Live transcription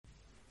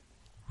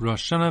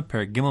Rosh Hashanah,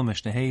 Perek Gimel,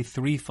 Mishnah Hey,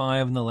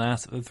 3-5 in the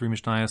last of the three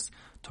Mishnayos,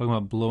 talking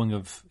about blowing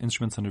of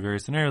instruments under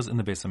various scenarios in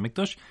the Beis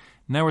HaMikdash.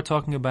 Now we're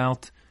talking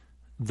about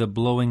the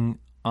blowing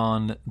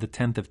on the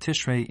 10th of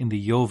Tishrei in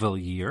the Yovel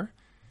year.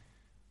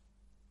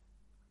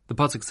 The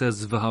pasuk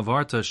says,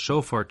 "V'havarta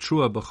shofar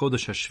trua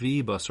b'chodesh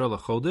hashvi'i b'asar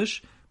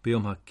lachodesh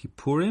b'yom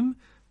haKippurim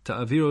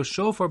ta'aviro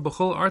shofar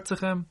b'chol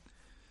artzachem,"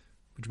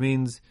 which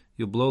means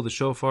you'll blow the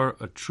shofar,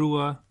 a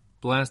trua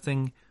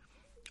blasting,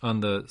 on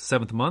the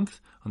 7th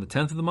month, on the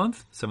 10th of the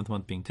month, 7th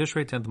month being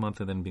Tishrei, 10th month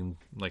and then being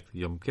like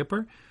Yom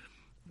Kippur,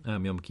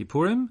 Yom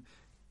Kippurim,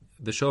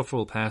 the shofar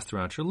will pass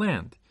throughout your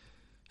land.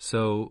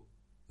 So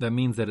that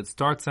means that it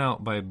starts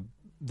out by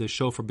the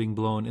shofar being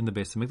blown in the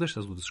Beis HaMikdash,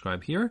 as we'll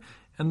describe here,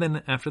 and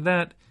then after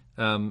that,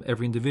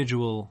 every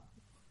individual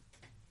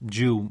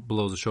Jew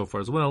blows a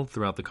shofar as well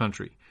throughout the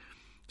country.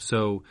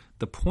 So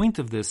the point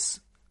of this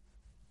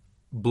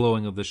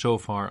blowing of the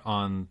shofar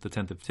on the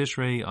 10th of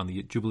Tishrei, on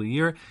the Jubilee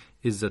year,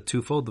 is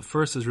twofold. The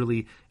first is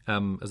really,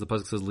 as the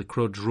pasuk says,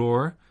 likro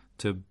dror,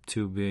 to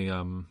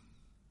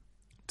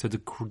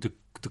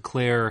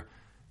declare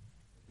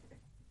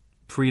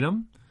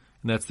freedom,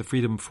 and that's the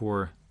freedom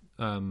for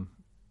Avadim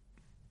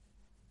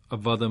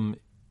and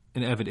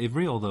Eved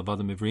Ivri, all the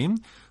Avadim Ivrim,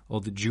 all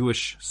the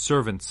Jewish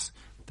servants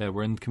that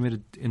were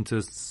committed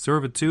into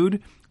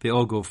servitude, they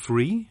all go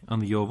free on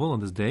the Yovel on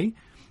this day,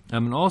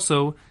 and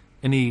also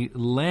any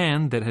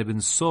land that had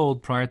been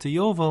sold prior to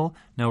Yovel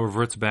now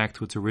reverts back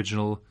to its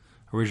original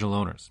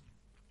owners.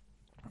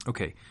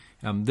 Okay,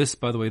 this,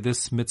 by the way,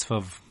 this mitzvah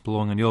of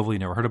blowing on Yovel, you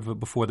never heard of it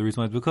before. The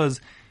reason why is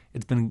because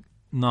it's been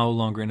no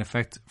longer in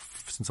effect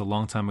since a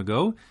long time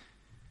ago.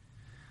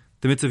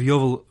 The mitzvah of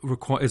Yovel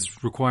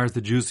requires the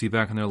Jews to be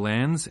back on their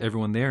lands,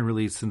 everyone there, and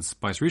really since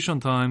Bais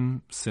Rishon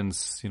time,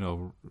 since,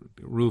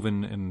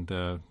 Reuven and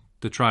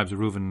the tribes of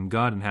Reuven and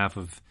Gad and half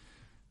of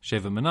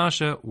Sheva and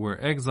Menashe were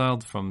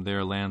exiled from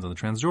their lands on the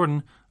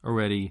Transjordan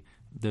already.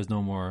 There's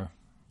no more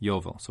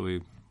Yovel. So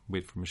we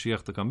wait for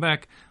Mashiach to come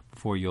back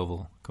before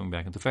Yovel coming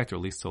back into effect, or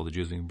at least all the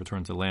Jews being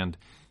returned to land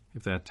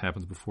if that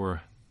happens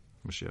before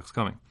Mashiach's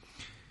coming.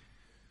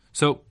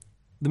 So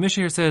the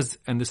Mishnah here says,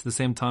 and this is the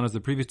same time as the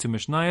previous two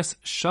Mishnayos,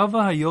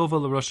 Shava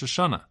HaYovel Rosh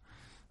Hashanah.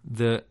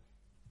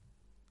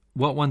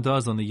 What one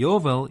does on the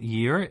Yovel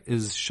year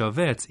is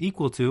shaveh, it's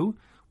equal to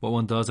what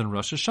one does on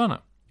Rosh Hashanah.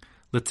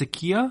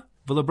 L'tekiah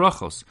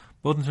v'lebrachos,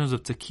 both in terms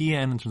of tekiah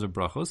and in terms of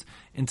brachos.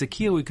 In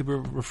tekiah, we could be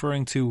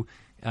referring to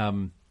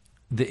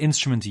the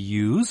instrument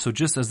used. So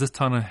just as this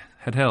Tana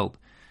had held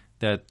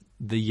that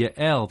the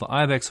Yael, the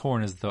ibex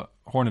horn, is the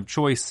horn of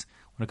choice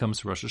when it comes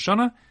to Rosh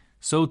Hashanah,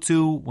 so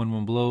too, when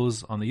one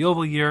blows on the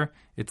Yovel year,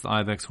 it's the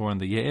ibex horn,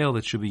 the Yael,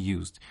 that should be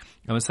used.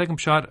 Now, the second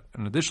pshat,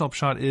 an additional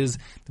pshat, is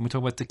when we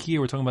talk about tekiah,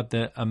 we're talking about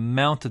the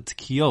amount of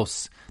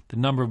tekios, the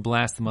number of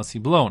blasts that must be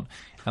blown.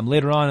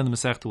 Later on in the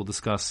Masechta, we'll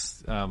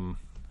discuss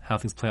how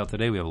things play out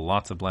today. We have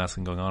lots of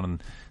blasting going on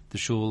in the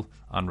shul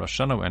on Rosh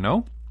Hashanah, I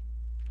know.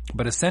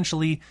 But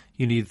essentially,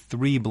 you need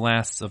 3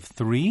 blasts of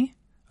 3,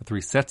 or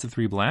 3 sets of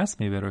 3 blasts,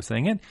 maybe better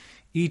saying it.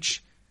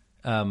 Each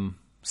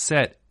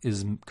set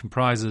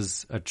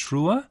comprises a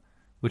trua,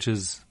 which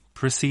is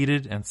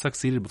preceded and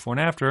succeeded before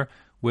and after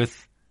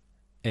with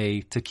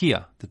a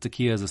tekiah. The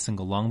tekiah is a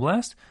single long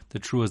blast. The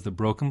trua is the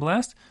broken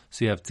blast.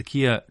 So you have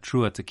tekiah,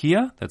 trua,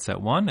 tekiah. That's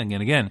set 1.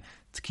 Again,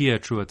 tekiah,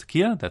 trua,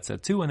 tekiah. That's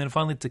set 2. And then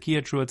finally,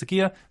 tekiah, trua,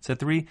 tekiah. Set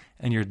 3.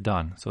 And you're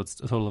done. So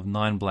it's a total of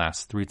 9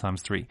 blasts, 3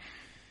 times 3.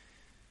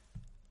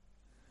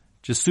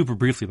 Just super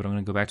briefly, but I'm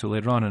going to go back to it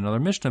later on.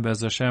 Another Mishnah,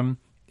 Be'ez Hashem,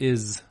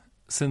 is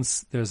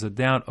since there's a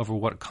doubt over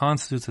what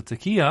constitutes a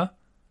tekiah,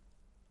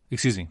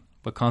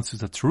 what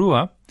constitutes a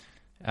trua,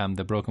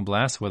 the broken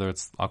blast, whether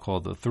it's, I'll call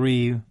it the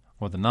 3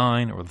 or the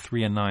 9 or the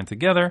 3 and 9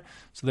 together.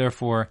 So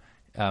therefore,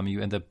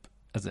 you end up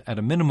at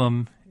a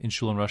minimum in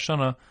Shul and Rosh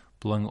Hashanah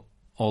blowing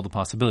all the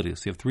possibilities.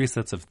 So you have 3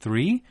 sets of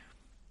 3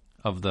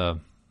 of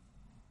the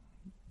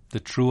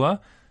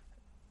trua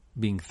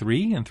being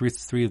 3 and 3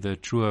 sets of 3 of the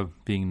trua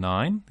being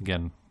 9.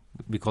 Again,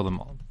 we call them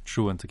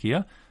trua and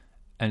tekiah,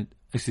 and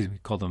we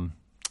call them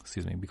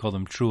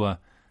trua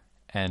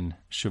and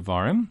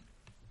shavarim.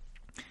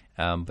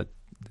 But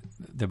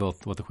they're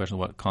both what the question of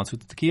what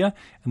constitutes the tekiah,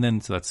 and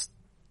then so that's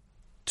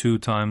 2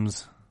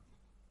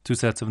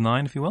 sets of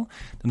 9, if you will.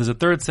 Then there's a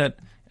third set,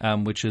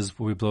 which is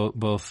where we blow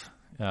both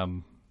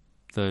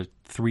the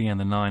 3 and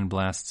the 9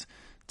 blasts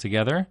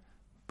together,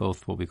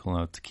 both what we call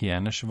a tekiah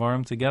and a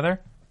shavarim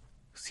together.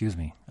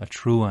 A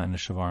trua and a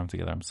shavarim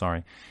together. I'm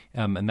sorry.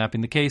 And that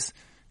being the case,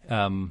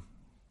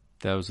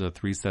 those are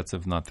 3 sets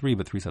of not 3,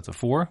 but 3 sets of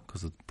 4,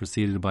 because it's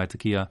preceded by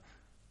tekiah,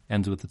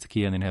 ends with the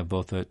tekiah, and then you have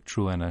both a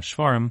trua and a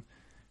shvarim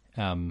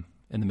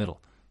in the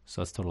middle.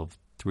 So that's a total of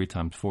 3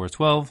 times 4 is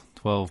 12.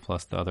 12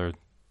 plus the other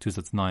 2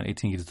 sets 9,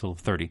 18 gives a total of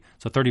 30.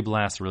 So 30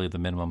 blasts are really the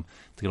minimum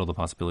to get all the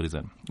possibilities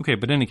in. Okay,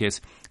 but in any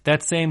case,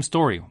 that same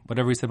story,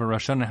 whatever we said about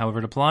Rosh Hashanah, however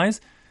it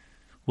applies,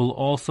 will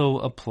also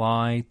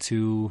apply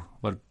to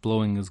what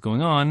blowing is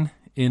going on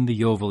in the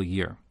Yovel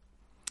year.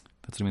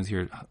 That's what it means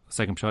here,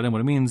 second pshat, and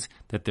what it means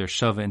that they're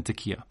shava and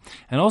tekiah.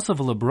 And also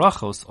the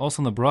brachos,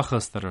 also in the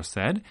brachos that are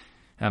said,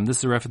 This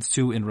is a reference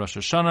to in Rosh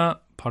Hashanah.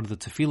 Part of the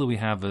tefillah, we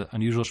have an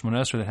unusual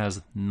Shemona Esrei that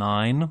has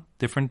 9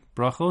 different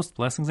brachos,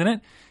 blessings in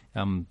it.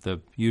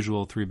 The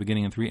usual 3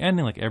 beginning and 3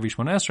 ending, like every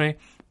Shemona Esrei.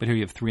 But here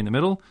you have 3 in the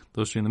middle.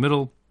 Those 3 in the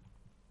middle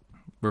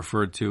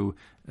referred to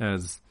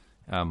as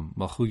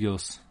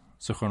Malchuyos,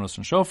 Zichronos,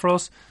 and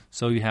Shofros.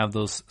 So you have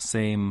those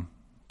same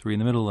 3 in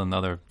the middle, and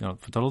another,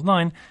 for a total of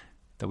 9,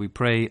 that we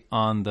pray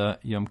on the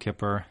Yom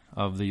Kippur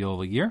of the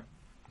Yovel year.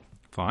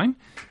 Fine.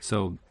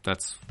 So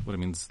that's what it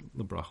means,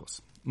 the brachos.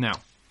 Now,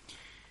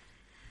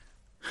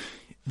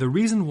 the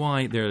reason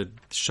why they're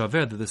shaveh,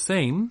 they're the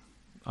same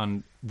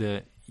on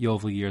the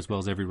Yovel year as well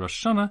as every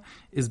Rosh Hashanah,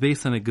 is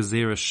based on a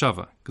gezerah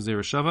shava.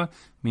 Gezerah shava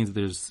means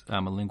there's a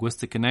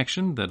linguistic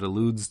connection that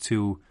alludes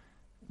to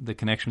the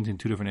connection between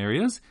 2 different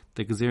areas.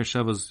 The gezerah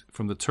shava is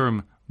from the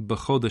term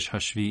b'chodesh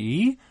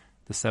hashvi'i,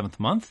 the 7th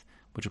month,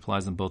 which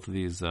applies in both of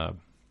these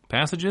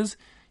passages.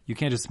 You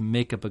can't just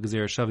make up a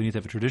gezerah shava, you need to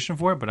have a tradition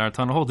for it, but our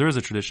Tana holds there is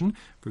a tradition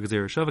for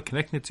gezerah shava,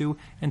 connecting it to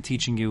and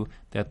teaching you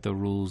that the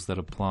rules that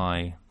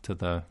apply to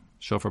the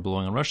shofar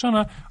blowing on Rosh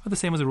Hashanah are the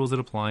same as the rules that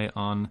apply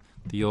on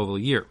the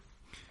Yovel year.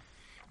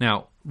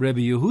 Now,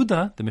 Rebbe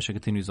Yehuda, the Mishnah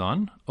continues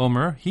on,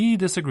 Omer, he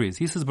disagrees.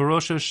 He says,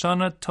 Rosh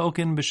Hashanah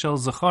token b'shel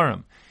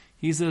zacharim.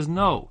 He says,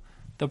 no,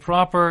 the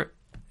proper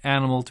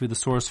animal to be the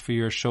source for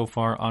your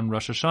shofar on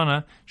Rosh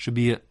Hashanah should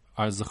be,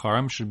 our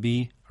zacharim should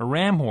be a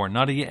ram horn,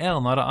 not a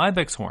yael, not an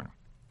ibex horn.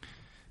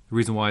 The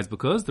reason why is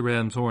because the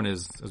ram's horn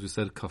is, as we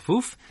said,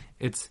 kafuf.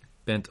 It's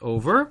bent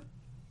over.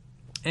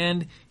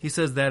 And he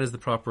says that is the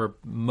proper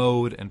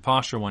mode and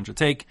posture one should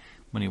take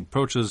when he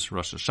approaches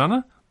Rosh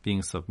Hashanah,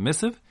 being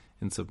submissive,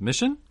 in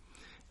submission.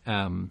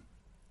 And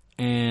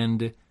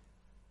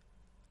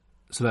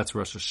so that's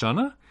Rosh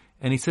Hashanah.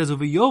 And he says,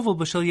 Yovel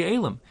b'shel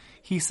Ye'elim.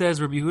 He says,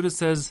 Rabbi Yehuda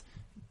says,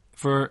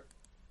 for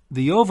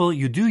the Yovel,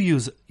 you do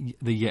use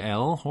the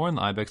Yael horn,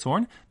 the ibex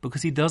horn,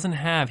 because he doesn't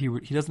have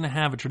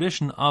a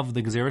tradition of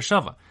the Gezerah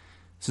Shava.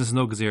 Since there's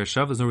no Gezerah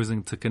Shava, there's no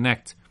reason to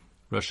connect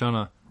Rosh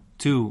Hashanah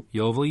to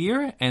Yovel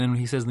year. And then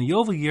he says in the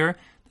Yovel year,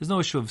 there's no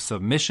issue of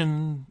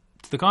submission.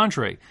 To the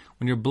contrary,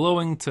 when you're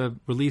blowing to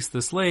release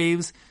the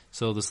slaves,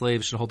 so the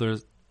slaves should hold their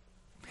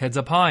heads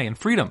up high in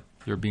freedom.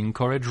 You're being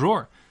koreh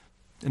dror.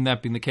 And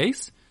that being the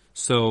case,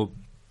 so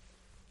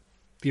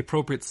the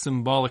appropriate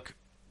symbolic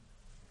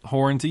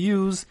horn to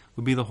use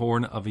would be the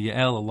horn of a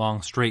Yael, a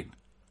long, straight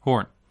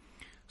horn.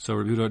 So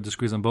Rabbi Yehuda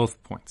disagrees on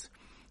both points.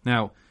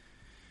 Now,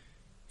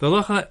 the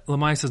halacha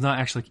l'maisa is not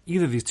actually like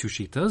either of these 2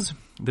 shitas.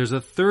 There's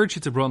a third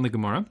shita brought in the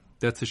Gemara.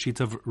 That's the shita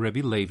of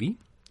Rabbi Levi.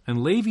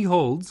 And Levi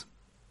holds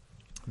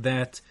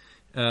that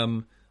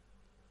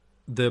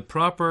the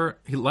proper,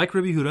 like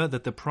Rabbi Yehuda,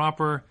 that the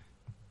proper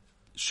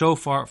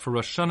shofar for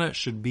Rosh Hashanah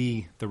should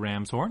be the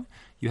ram's horn.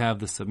 You have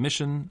the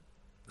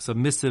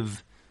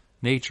submissive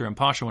nature and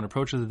posture when it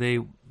approaches the day,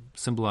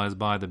 symbolized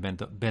by the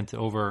bent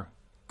over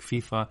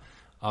kfifa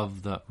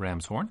of the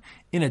ram's horn.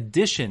 In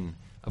addition,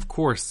 of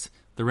course,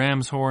 the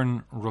ram's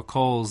horn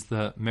recalls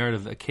the merit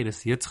of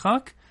Akedas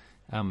Yitzchak,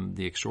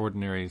 the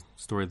extraordinary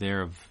story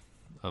there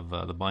of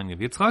the binding of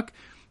Yitzchak,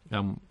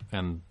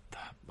 and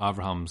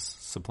Abraham's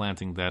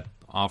supplanting that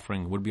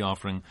would-be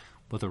offering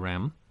with a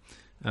ram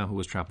who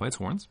was trapped by its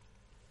horns.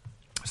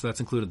 So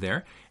that's included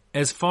there.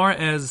 As far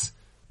as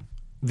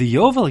the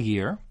Yovel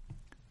year,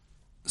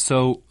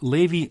 so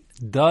Levi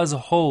does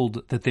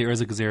hold that there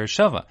is a Gezerah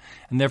Shava.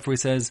 And therefore he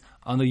says,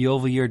 on the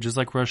Yovel year, just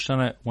like Rosh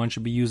Hashanah, one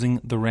should be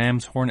using the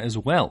ram's horn as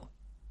well.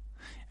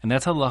 And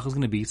that's how the halacha is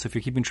going to be. So if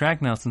you're keeping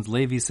track now, since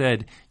Levi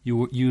said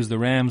you use the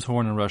ram's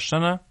horn on Rosh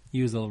Hashanah,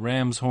 use the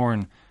ram's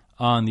horn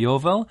on the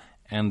Yovel,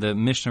 and the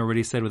Mishnah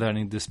already said without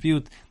any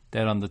dispute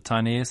that on the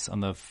Tanes, on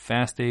the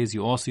fast days,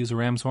 you also use a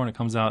ram's horn. It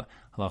comes out,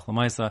 halach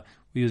l'maisa,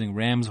 we're using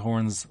ram's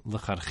horns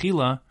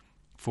l'charchila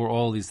for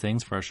all these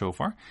things, for our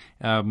shofar.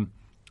 But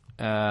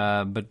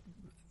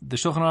the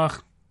Shulchan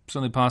Aruch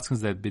certainly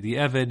posits that b'di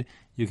eved,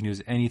 you can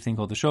use anything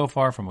called the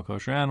shofar from a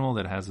kosher animal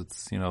that has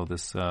its,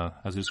 this,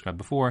 as we described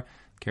before,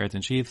 carrot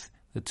and sheath,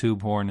 the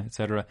tube horn,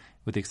 etc.,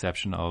 with the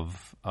exception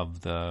of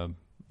the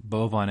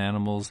bovine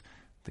animals,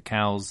 the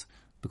cows,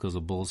 because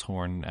a bull's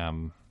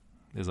horn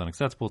is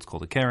unacceptable. It's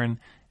called a keren,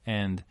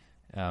 and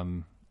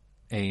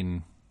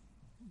ein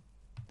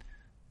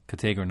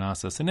kategor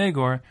nasa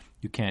senegor,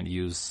 you can't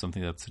use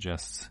something that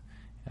suggests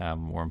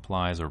or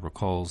implies or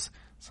recalls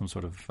some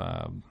sort of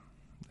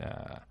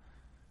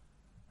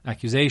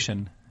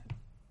accusation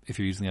if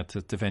you're using it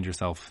to defend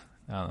yourself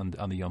on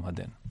the Yom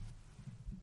Hadin.